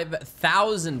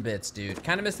 5,000 bits, dude.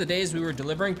 Kind of miss the days we were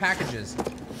delivering packages.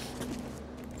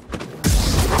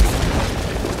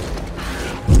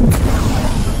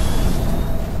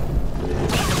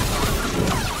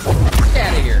 Get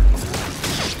out of here.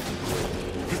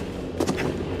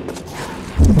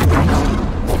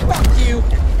 Fuck you.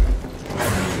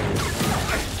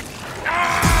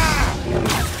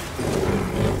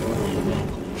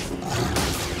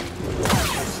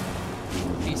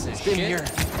 Piece of shit. Here.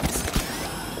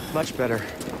 Much better.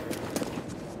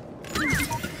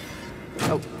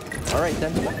 Oh, all right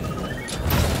then.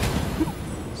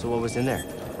 So what was in there?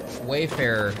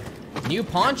 Wayfarer. New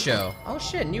poncho. Oh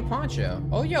shit, new poncho.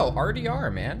 Oh yo,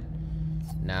 RDR, man.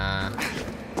 Nah.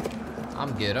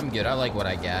 I'm good, I'm good. I like what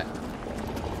I got.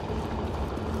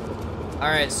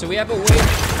 Alright, so we have a way...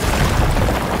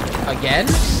 Again?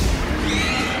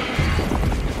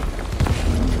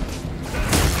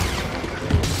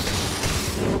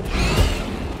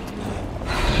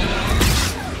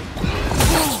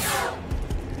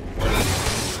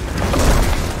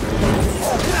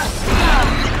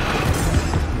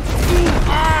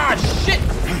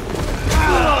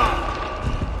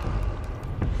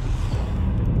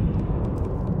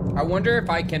 I wonder if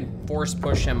I can force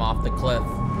push him off the cliff.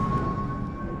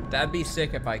 That'd be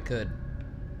sick if I could.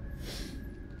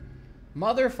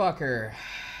 Motherfucker.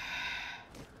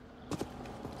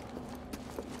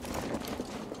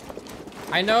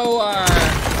 I know,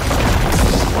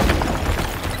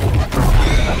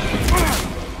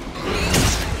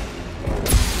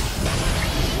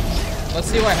 let's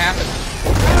see what happens.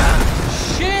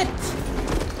 Shit!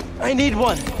 I need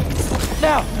one.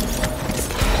 Now!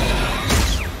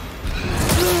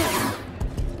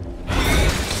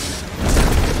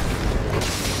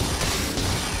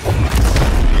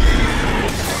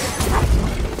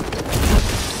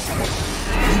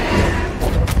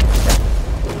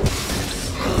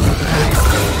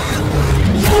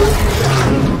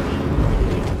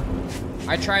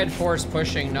 I tried force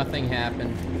pushing, nothing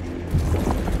happened.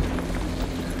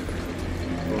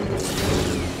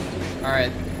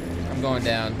 Alright, I'm going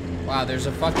down. Wow, there's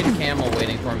a fucking camel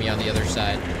waiting for me on the other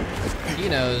side. He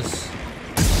knows.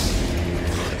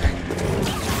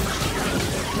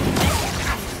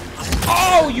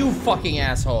 Oh, you fucking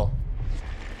asshole.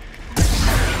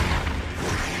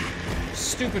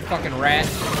 Stupid fucking rat.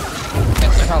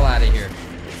 Get the hell out of here.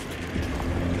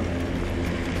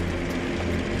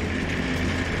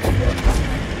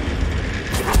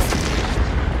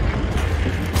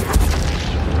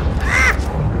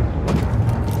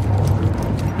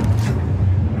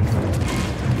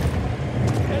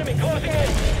 Enemy closing in.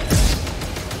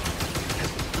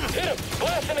 Hit him.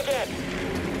 Blast him again.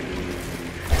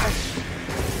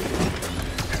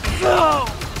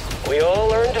 We all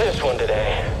learned this one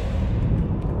today.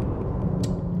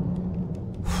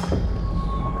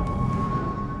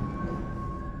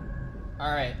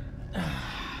 Alright.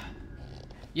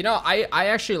 You know, I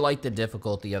actually like the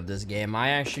difficulty of this game. I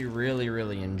actually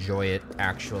really enjoy it,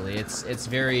 actually. It's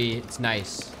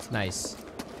nice. It's nice.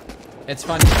 It's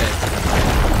fun shit.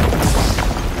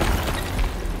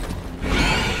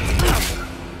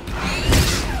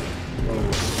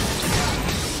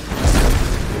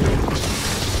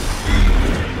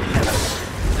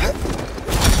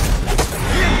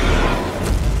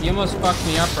 You almost fucked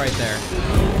me up right there.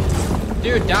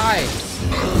 Dude, die!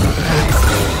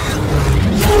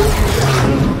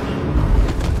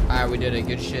 Alright, we did it.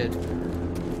 Good shit.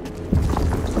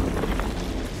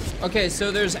 Okay,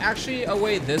 so there's actually a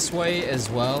way this way as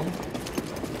well.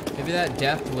 Maybe that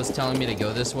death was telling me to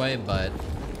go this way, but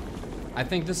I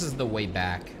think this is the way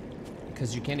back.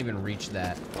 Because you can't even reach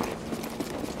that.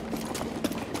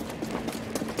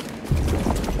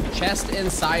 Chest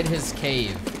inside his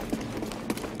cave.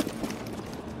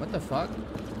 What the fuck?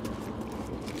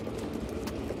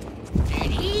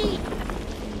 Daddy,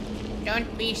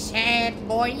 don't be sad,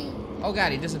 boy. Oh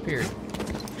god, he disappeared.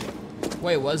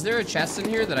 Wait, was there a chest in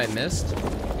here that I missed?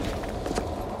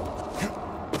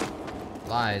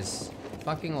 Lies.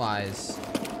 Fucking lies.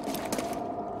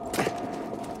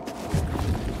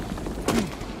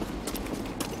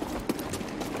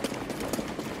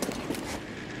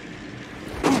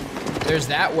 There's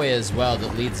that way as well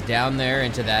that leads down there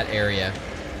into that area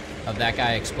of that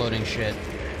guy exploding shit.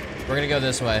 We're gonna go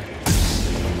this way.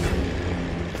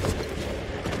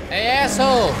 Hey,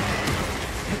 asshole!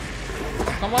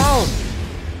 Come on!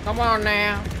 Come on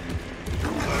now!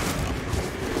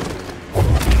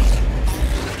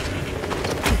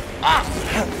 Ah!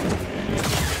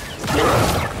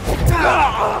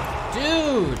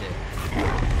 Dude!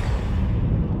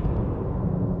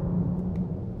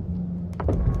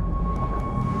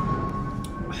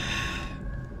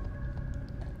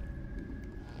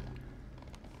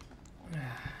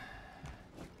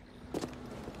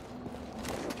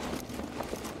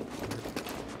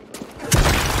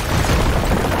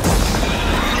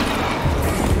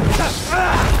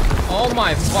 Oh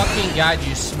my fucking god,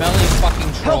 you smelly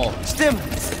fucking troll. Help! Stim!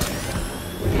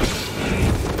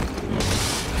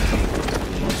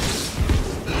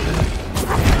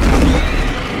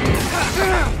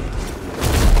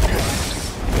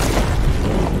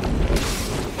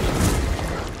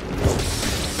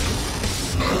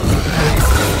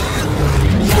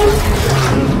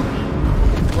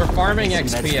 We're farming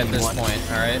XP at this point,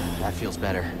 alright? That feels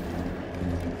better.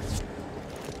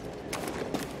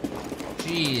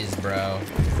 Jeez, bro.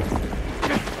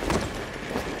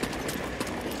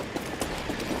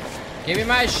 Give me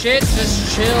my shit,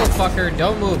 just chill, fucker.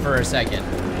 Don't move for a second.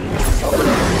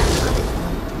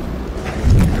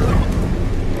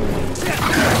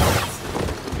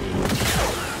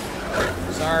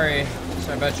 Sorry.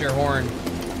 Sorry about your horn.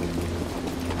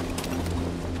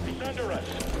 He's under us.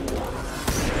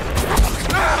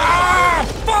 Ah,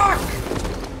 fuck!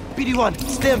 BD1,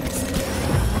 stim!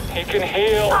 He can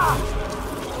heal.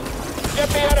 Get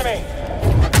the enemy.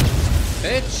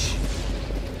 Bitch.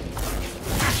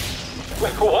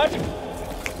 Wait, what?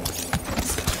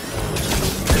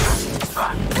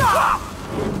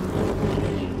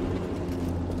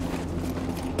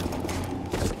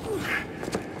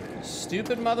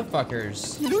 Stupid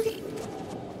motherfuckers.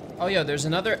 Oh, yeah, there's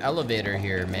another elevator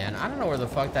here, man. I don't know where the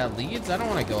fuck that leads. I don't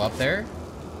want to go up there.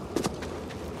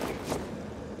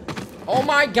 Oh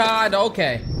my god,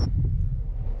 okay.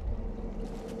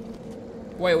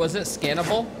 Wait, was it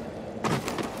scannable?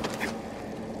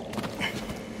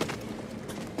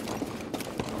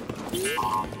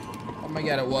 Oh my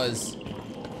god, it was.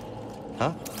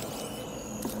 Huh?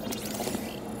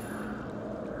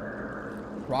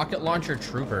 Rocket launcher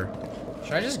trooper.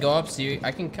 Should I just go up, see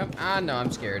I can come? Ah, no,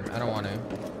 I'm scared. I don't want to.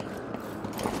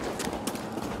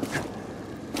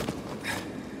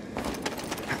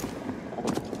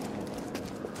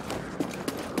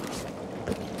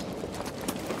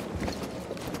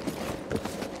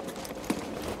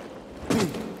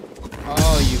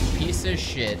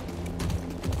 Shit.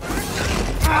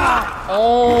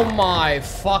 Oh my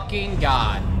fucking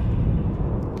god.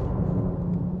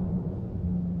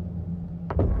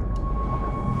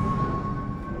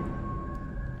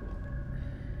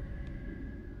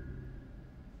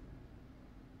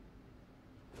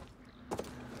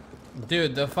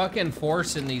 Dude, the fucking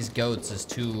force in these goats is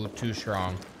too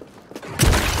strong.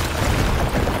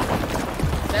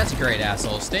 That's great,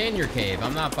 asshole. Stay in your cave.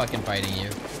 I'm not fucking fighting you.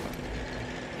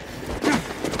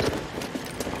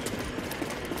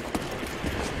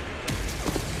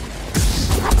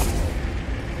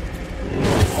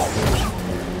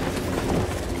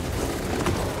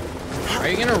 Are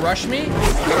you gonna rush me?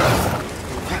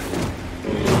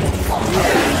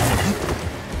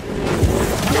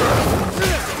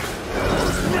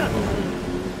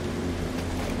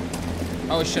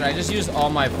 Oh shit, I just used all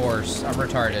my force. I'm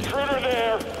retarded. Intruder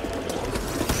there.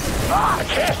 I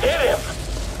can't hit him.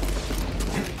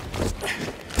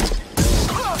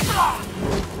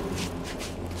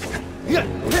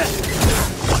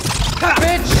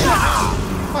 Bitch!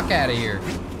 Fuck out of here.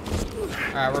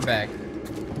 Alright, we're back.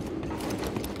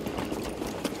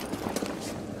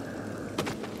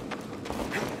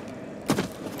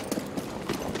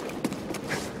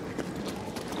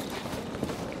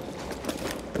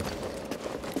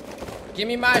 Give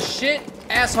me my shit,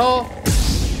 asshole.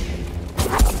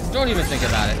 Don't even think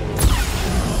about it.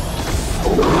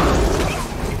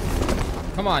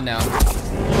 Come on now.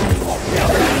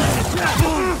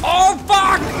 Oh,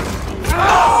 fuck!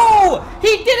 Oh!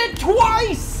 He did it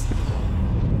twice!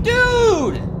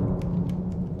 Dude!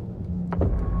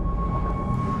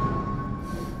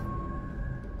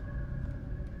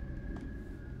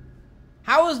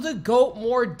 How is the goat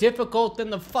more difficult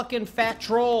than the fucking fat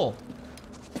troll?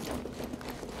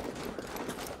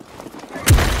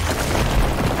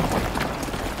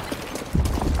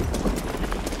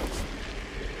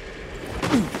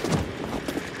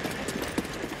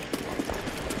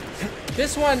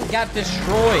 This one got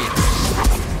destroyed.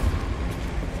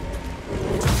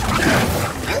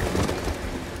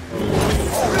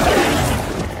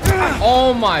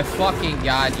 Oh my fucking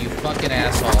god, you fucking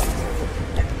asshole.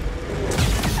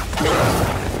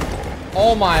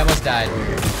 Oh my, I almost died.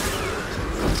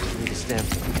 Need to stamp.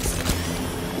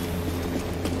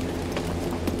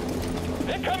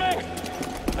 Incoming!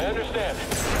 I understand.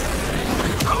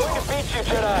 We can beat you,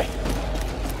 Jedi.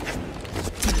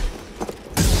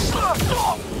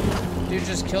 Dude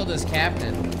just killed his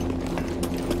captain.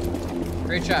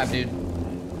 Great job, dude.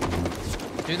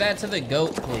 Do that to the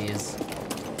goat, please.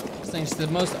 This thing's the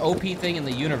most OP thing in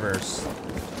the universe.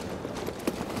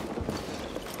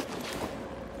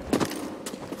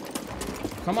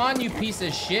 Come on, you piece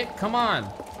of shit. Come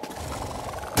on.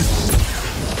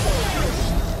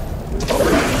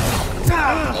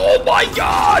 Oh my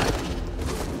god!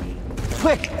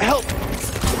 Quick, help!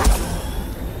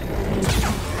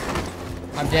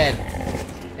 I'm dead.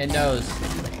 It knows.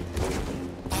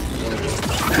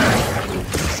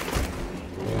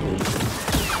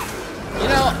 You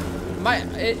know,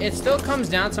 it still comes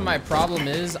down to my problem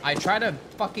is I try to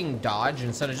fucking dodge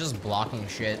instead of just blocking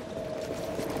shit.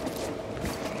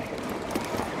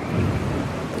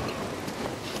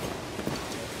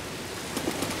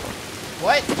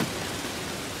 What?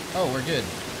 Oh, we're good.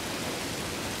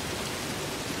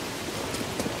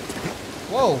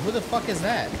 Whoa, who the fuck is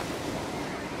that?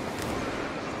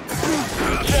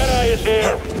 Jedi is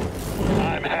here.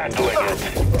 I'm handling it.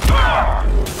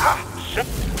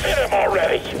 Hit him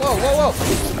already. Whoa, whoa,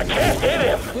 whoa. I can't hit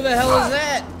him. Who the hell is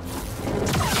that?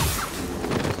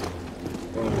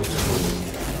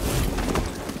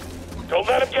 Don't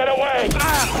let him get away.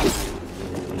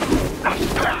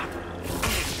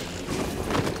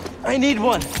 I need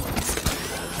one.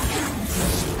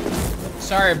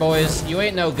 Sorry, boys. You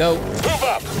ain't no goat. Move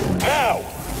up, now!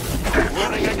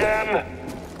 Running again?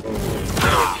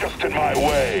 You're just in my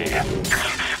way.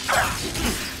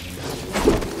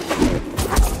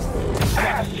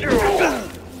 Pass you!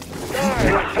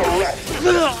 Die like the rest!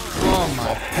 Oh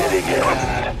my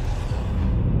god.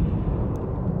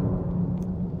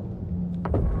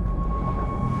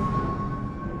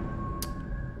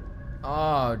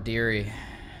 Oh, dearie.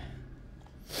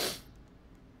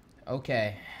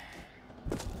 Okay.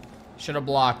 Should have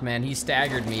blocked, man. He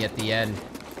staggered me at the end.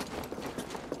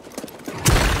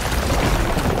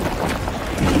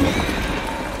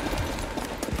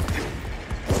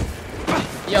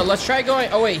 Yo, let's try going.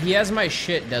 Oh, wait. He has my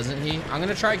shit, doesn't he? I'm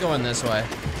gonna try going this way.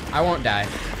 I won't die.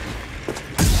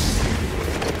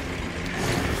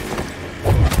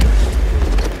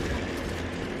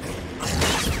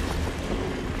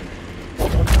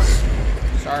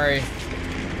 Sorry.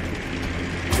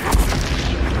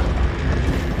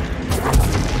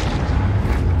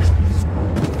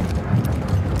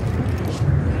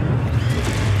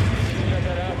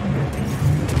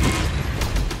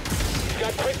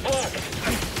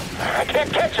 I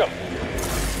can't catch him!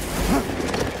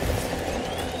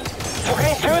 How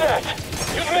can you do that?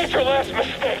 You've made your last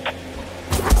mistake!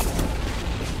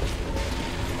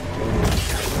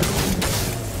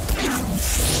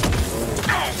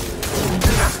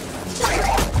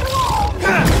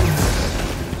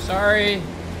 Sorry.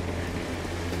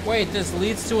 Wait, this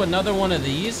leads to another one of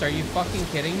these? Are you fucking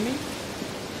kidding me?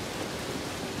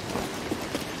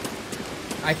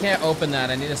 I can't open that.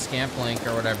 I need a scamp link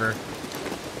or whatever.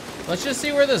 Let's just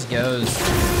see where this goes.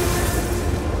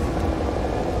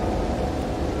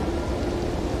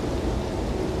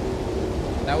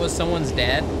 That was someone's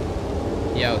dad?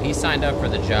 Yo, he signed up for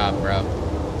the job, bro.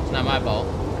 It's not my fault.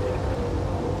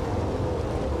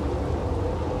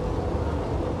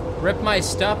 Rip my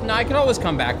stuff? No, I can always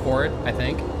come back for it, I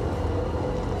think.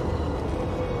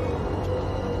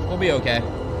 We'll be okay.